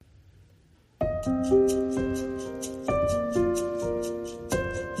Er jeg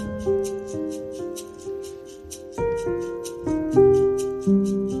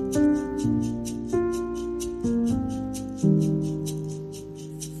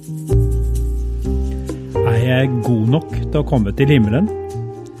god nok til å komme til himmelen?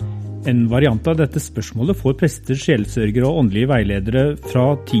 En variant av dette spørsmålet får prester, sjelsørgere og åndelige veiledere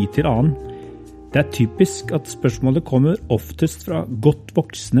fra tid til annen. Det er typisk at spørsmålet kommer oftest fra godt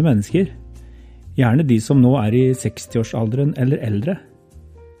voksne mennesker, gjerne de som nå er i 60-årsalderen eller eldre.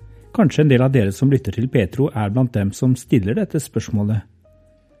 Kanskje en del av dere som lytter til pTro er blant dem som stiller dette spørsmålet.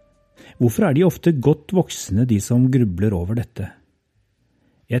 Hvorfor er de ofte godt voksne, de som grubler over dette?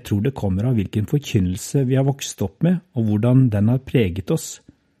 Jeg tror det kommer av hvilken forkynnelse vi har vokst opp med, og hvordan den har preget oss.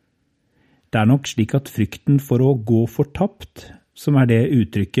 Det er nok slik at frykten for å gå fortapt, som er det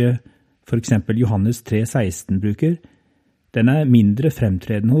uttrykket for eksempel Johannes 3,16 bruker, den er mindre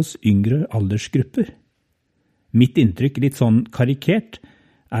fremtredende hos yngre aldersgrupper. Mitt inntrykk, litt sånn karikert,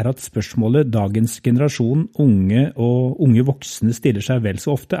 er at spørsmålet dagens generasjon, unge og unge voksne stiller seg vel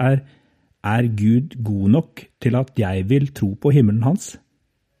så ofte er Gud god nok til at jeg vil tro på himmelen hans?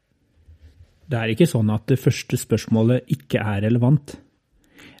 Det er ikke sånn at det første spørsmålet ikke er relevant.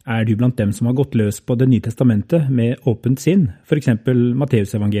 Er du blant dem som har gått løs på Det nye testamentet med åpent sinn, for eksempel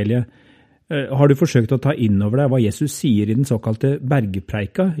Matteusevangeliet? Har du forsøkt å ta inn over deg hva Jesus sier i den såkalte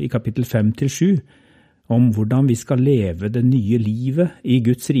bergpreika i kapittel 5-7, om hvordan vi skal leve det nye livet i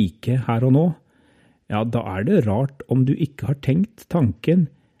Guds rike her og nå? Ja, da er det rart om du ikke har tenkt tanken,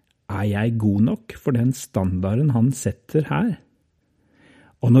 er jeg god nok for den standarden han setter her?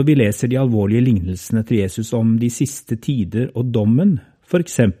 Og når vi leser de alvorlige lignelsene til Jesus om de siste tider og dommen, for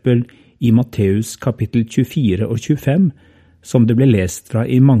eksempel i Matteus kapittel 24 og 25, som det ble lest fra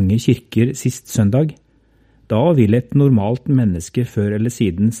i mange kirker sist søndag, da vil et normalt menneske før eller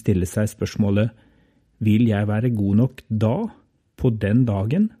siden stille seg spørsmålet, vil jeg være god nok da, på den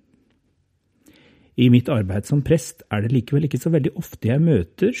dagen? I mitt arbeid som prest er det likevel ikke så veldig ofte jeg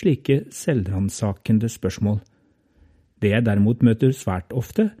møter slike selvransakende spørsmål. Det jeg derimot møter svært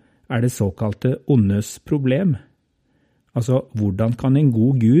ofte, er det såkalte ondes problem. Altså, hvordan kan en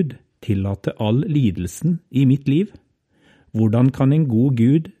god Gud tillate all lidelsen i mitt liv? Hvordan kan en god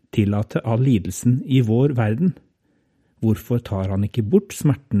Gud tillate all lidelsen i vår verden? Hvorfor tar han ikke bort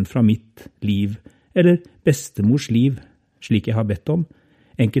smerten fra mitt liv, eller bestemors liv, slik jeg har bedt om?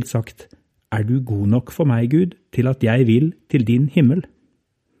 Enkelt sagt, er du god nok for meg, Gud, til at jeg vil til din himmel?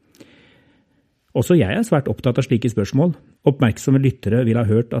 Også jeg er svært opptatt av slike spørsmål. Oppmerksomme lyttere vil ha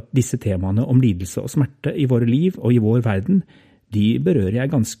hørt at disse temaene om lidelse og smerte i våre liv og i vår verden, de berører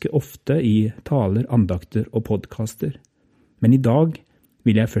jeg ganske ofte i taler, andakter og podcaster. Men i dag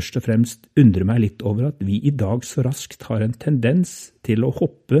vil jeg først og fremst undre meg litt over at vi i dag så raskt har en tendens til å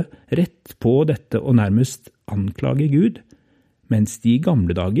hoppe rett på dette og nærmest anklage Gud, mens de i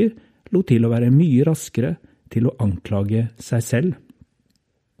gamle dager lot til å være mye raskere til å anklage seg selv.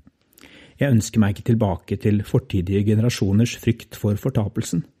 Jeg ønsker meg ikke tilbake til fortidige generasjoners frykt for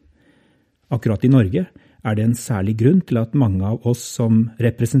fortapelsen. Akkurat i Norge er det en særlig grunn til at mange av oss som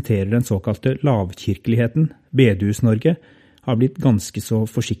representerer den såkalte lavkirkeligheten, Bedehus-Norge, har blitt ganske så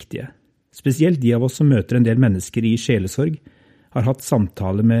forsiktige. Spesielt de av oss som møter en del mennesker i sjelesorg, har hatt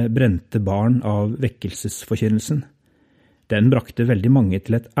samtale med brente barn av vekkelsesforkynnelsen. Den brakte veldig mange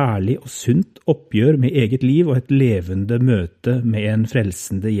til et ærlig og sunt oppgjør med eget liv og et levende møte med en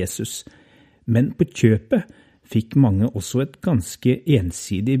frelsende Jesus. Men på kjøpet fikk mange også et ganske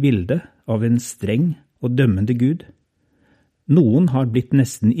ensidig bilde av en streng og dømmende Gud. Noen har blitt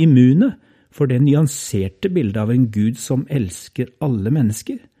nesten immune for det nyanserte bildet av en Gud som elsker alle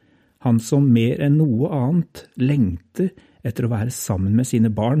mennesker, han som mer enn noe annet lengter etter å være sammen med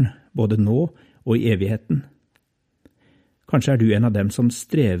sine barn, både nå og i evigheten. Kanskje er du en av dem som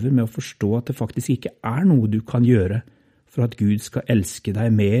strever med å forstå at det faktisk ikke er noe du kan gjøre for at Gud skal elske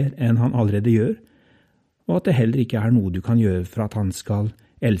deg mer enn han allerede gjør, og at det heller ikke er noe du kan gjøre for at han skal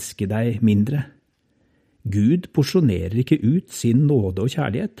elske deg mindre. Gud porsjonerer ikke ut sin nåde og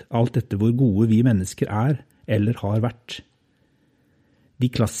kjærlighet, alt dette hvor gode vi mennesker er eller har vært. De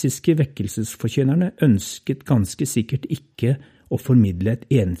klassiske vekkelsesforkynnerne ønsket ganske sikkert ikke å formidle et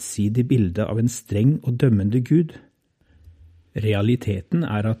ensidig bilde av en streng og dømmende Gud. Realiteten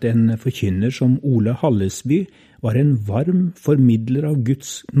er at en forkynner som Ole Hallesby var en varm formidler av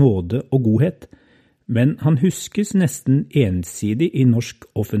Guds nåde og godhet, men han huskes nesten ensidig i norsk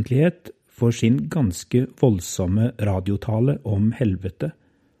offentlighet for sin ganske voldsomme radiotale om helvete.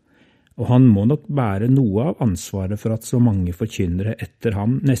 Og han må nok bære noe av ansvaret for at så mange forkynnere etter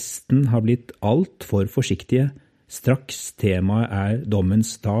ham nesten har blitt alt for forsiktige, straks temaet er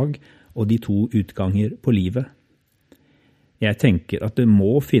dommens dag og de to utganger på livet. Jeg tenker at det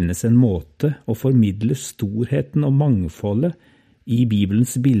må finnes en måte å formidle storheten og mangfoldet i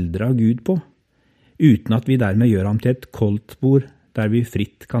Bibelens bilder av Gud på, uten at vi dermed gjør ham til et koldtbord der vi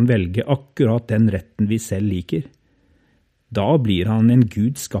fritt kan velge akkurat den retten vi selv liker. Da blir han en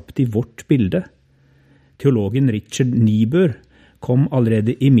Gud skapt i vårt bilde. Teologen Richard Niebuhr kom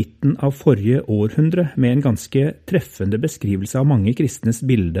allerede i midten av forrige århundre med en ganske treffende beskrivelse av mange kristnes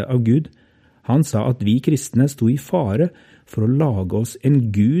bilde av Gud. Han sa at vi kristne sto i fare for å lage oss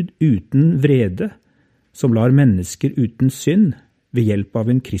en Gud uten vrede, som lar mennesker uten synd, ved hjelp av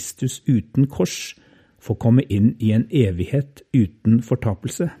en Kristus uten kors, få komme inn i en evighet uten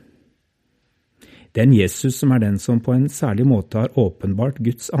fortapelse. Den Jesus som er den som på en særlig måte har åpenbart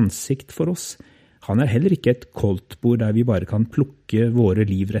Guds ansikt for oss, han er heller ikke et koldtbord der vi bare kan plukke våre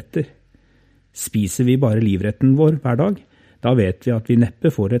livretter. Spiser vi bare livretten vår hver dag, da vet vi at vi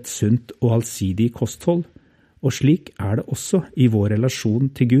neppe får et sunt og allsidig kosthold, og slik er det også i vår relasjon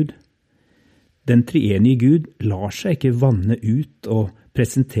til Gud. Den treenige Gud lar seg ikke vanne ut og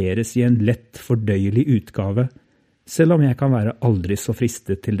presenteres i en lett fordøyelig utgave, selv om jeg kan være aldri så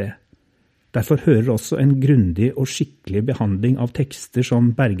fristet til det. Derfor hører også en grundig og skikkelig behandling av tekster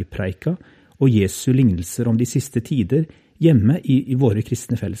som bergpreika og Jesu lignelser om de siste tider hjemme i våre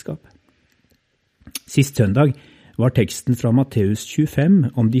kristne fellesskap. Sist søndag var teksten fra Matteus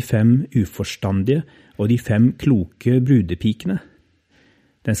 25 om de 5 uforstandige og de 5 kloke brudepikene.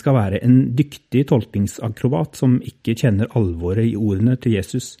 Den skal være en dyktig tolkningsakrobat som ikke kjenner alvoret i ordene til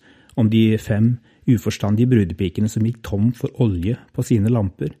Jesus om de 5 uforstandige brudepikene som gikk tom for olje på sine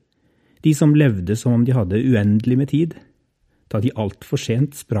lamper. De som levde som om de hadde uendelig med tid. Da de alt for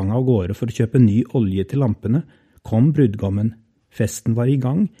sent sprang av gårde for å kjøpe ny olje til lampene, kom brudgommen, festen var i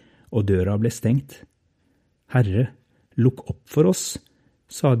gang, og døra ble stengt. Herre, lukk opp for oss,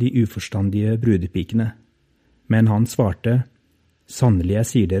 sa de uforstandige brudepikene. Men han svarte, sannelig jeg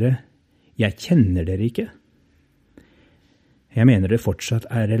sier dere, jeg kjenner dere ikke. Jeg mener det fortsatt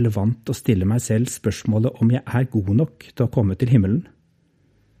er relevant å stille meg selv spørsmålet om jeg er god nok til å komme til himmelen.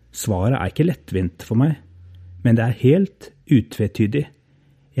 Svaret er ikke lettvint for meg, men det er helt utvetydig.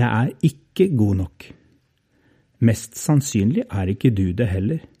 Jeg er ikke god nok. Mest sannsynlig er ikke du det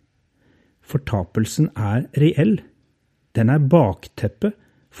heller. Fortapelsen er reell. Den er bakteppet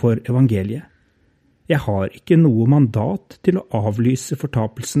for evangeliet. Jeg har ikke noe mandat til å avlyse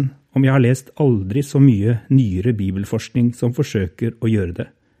fortapelsen om jeg har lest aldri så mye nyere bibelforskning som forsøker å gjøre det.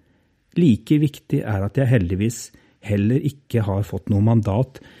 Like viktig er at jeg heldigvis heller ikke har fått noe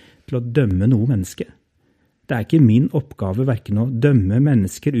mandat til å dømme noe menneske. Det er ikke min oppgave hverken å dømme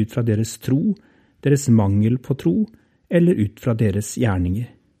mennesker ut fra deres tro, deres mangel på tro, eller ut fra deres gjerninger.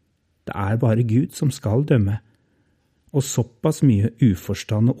 Det er bare Gud som skal dømme. Og såpass mye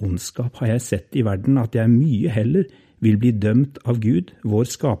uforstand og ondskap har jeg sett i verden at jeg mye heller vil bli dømt av Gud, vår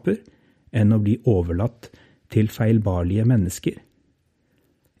skaper, enn å bli overlatt til feilbarlige mennesker.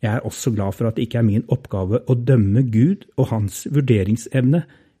 Jeg er også glad for at det ikke er min oppgave å dømme Gud og hans vurderingsevne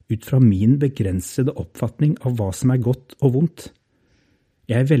ut fra min begrensede oppfatning av hva som er godt og vondt.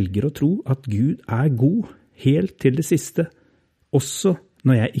 Jeg velger å tro at Gud er god helt til det siste, også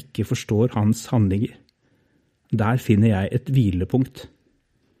når jeg ikke forstår hans handlinger. Der finner jeg et hvilepunkt.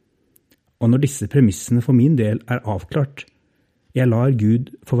 Og når disse premissene for min del er avklart, jeg lar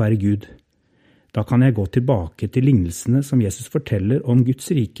Gud få være Gud, da kan jeg gå tilbake til lignelsene som Jesus forteller om Guds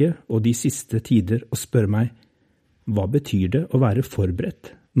rike og de siste tider og spørre meg, hva betyr det å være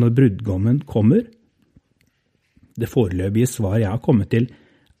forberedt når brudgommen kommer? Det foreløpige svar jeg har kommet til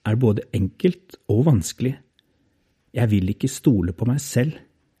er både enkelt og vanskelig. Jeg vil ikke stole på meg selv.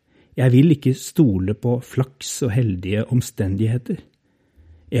 Jeg vil ikke stole på flaks og heldige omstendigheter.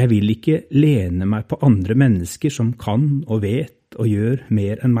 Jeg vil ikke lene meg på andre mennesker som kan og vet og gjør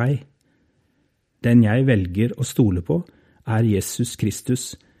mer enn meg. Den jeg velger å stole på er Jesus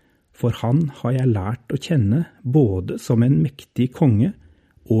Kristus, for han har jeg lært å kjenne både som en mektig konge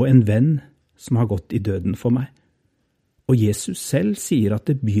og en venn som har gått i døden for meg. Og Jesus selv sier at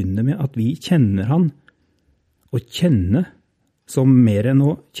det begynner med at vi kjenner han, og kjenne som mer enn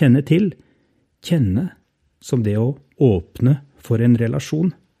å kjenne til, kjenne som det å åpne for en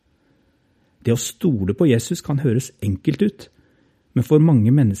relasjon. Det å stole på Jesus kan høres enkelt ut, men for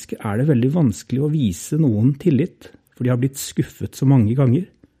mange mennesker er det veldig vanskelig å vise noen tillit, for de har blitt skuffet så mange ganger.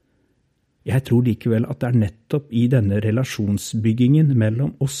 Jeg tror likevel at det er nettopp i denne relasjonsbyggingen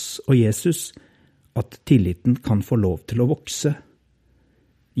mellom oss og Jesus at tilliten kan få lov til å vokse.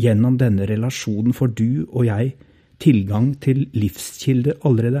 Gjennom denne relasjonen får du og jeg tilgang til livskilder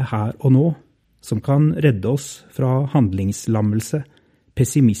allerede her og nå, som kan redde oss fra handlingslammelse,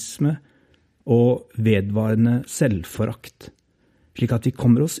 pessimisme og vedvarende selvforakt, slik at vi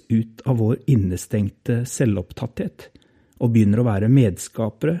kommer oss ut av vår innestengte selvopptatthet og begynner å være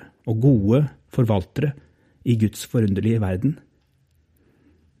medskapere og gode forvaltere i Guds forunderlige verden.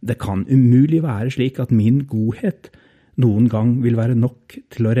 Det kan umulig være slik at min godhet noen gang vil være nok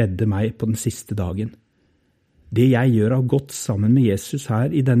til å redde meg på den siste dagen. Det jeg gjør av godt sammen med Jesus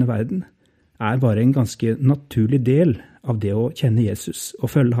her i denne verden, bare en ganske naturlig del av det å kjenne Jesus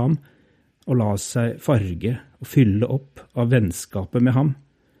og følge ham, og la seg farge og fylle opp av vennskapet med ham.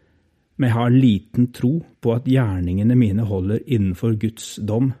 Men jeg har liten tro på at gjerningene mine holder innenfor Guds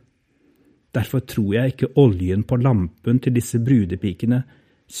dom. Derfor tror jeg ikke oljen på lampen til disse brudepikene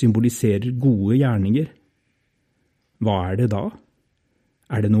symboliserer gode gjerninger. Hva det da?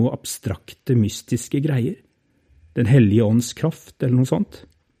 Det noe abstrakte, mystiske greier? Den hellige ånds kraft, eller noe sånt?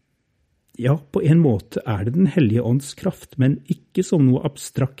 Ja, på en måte det den hellige ånds kraft, men ikke som noe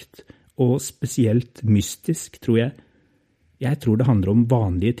abstrakt og spesielt mystisk, tror jeg. Jeg tror det handler om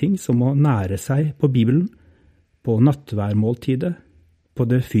vanlige ting, som å nære seg på Bibelen, på nattværmåltidet, på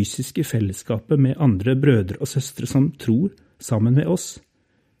det fysiske fellesskapet med andre brødre og søstre som tror sammen med oss.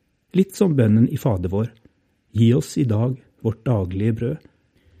 Litt som bønnen i Fader vår. Gi oss i dag vårt daglige brød.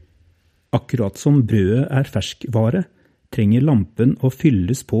 Akkurat som brødet ferskvare, trenger lampen å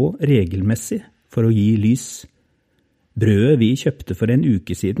fylles på regelmessig for å gi lys. Brødet vi kjøpte for en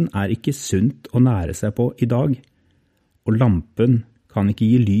uke siden ikke sunt å nære seg på i dag, og lampen kan ikke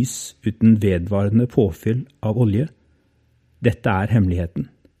gi lys uten vedvarende påfyll av olje. Dette hemmeligheten.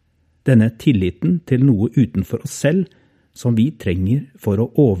 Denne tilliten til noe utenfor oss selv som vi trenger for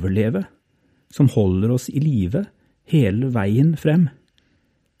å overleve, som holder oss i live hele veien frem.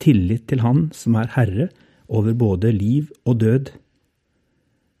 Tillit til Han som Herre over både liv og død.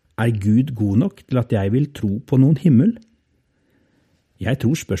 Gud god nok til at jeg vil tro på noen himmel? Jeg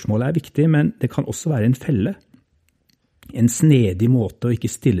tror spørsmålet viktig, men det kan også være en felle. En snedig måte å ikke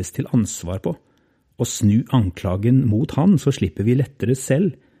stilles til ansvar på. Å snu anklagen mot Han, så slipper vi lettere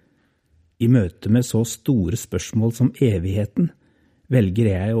selv. I møte med så store spørsmål som evigheten,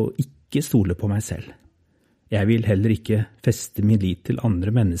 velger jeg å ikke stole på meg selv. Jeg vil heller ikke feste min lit til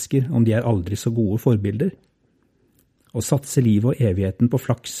andre mennesker om de aldri så gode forbilder. Å satse livet og evigheten på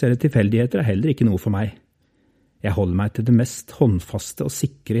flaks eller tilfeldigheter heller ikke noe for meg. Jeg holder meg til det mest håndfaste og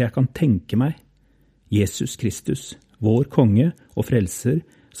sikre jeg kan tenke meg. Jesus Kristus, vår konge og frelser,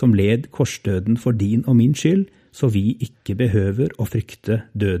 som led korsdøden for din og min skyld, så vi ikke behøver å frykte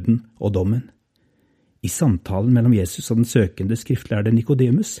døden og dommen. I samtalen mellom Jesus og den søkende skriftlærde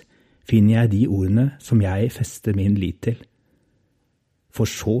Nikodemus finner jeg de ordene som jeg fester min lit til. For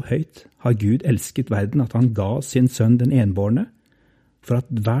så høyt har Gud elsket verden at han ga sin sønn den enbårne, for at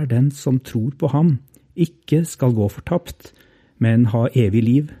hver den som tror på ham ikke skal gå fortapt, men ha evig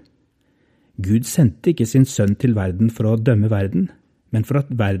liv. Gud sendte ikke sin sønn til verden for å dømme verden, men for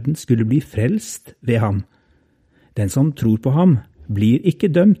at verden skulle bli frelst ved ham. Den som tror på ham blir ikke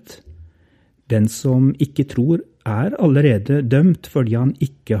dømt. Den som ikke tror allerede dømt fordi han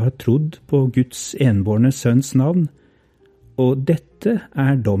ikke har trodd på Guds enbårne sønns navn. Og dette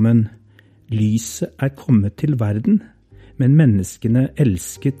dommen. Lyset kommet til verden, men menneskene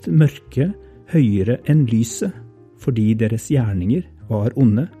elsket mørket høyere enn lyset, fordi deres gjerninger var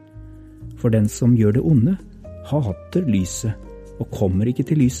onde. For den som gjør det onde, hater lyset og kommer ikke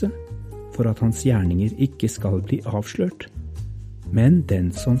til lyset, for at hans gjerninger ikke skal bli avslørt. Men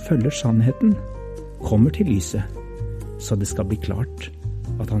den som følger sannheten, kommer til lyset, så det skal bli klart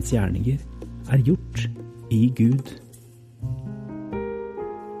at hans gjerninger gjort i Gud.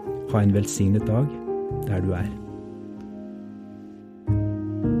 Ha en velsignet dag der du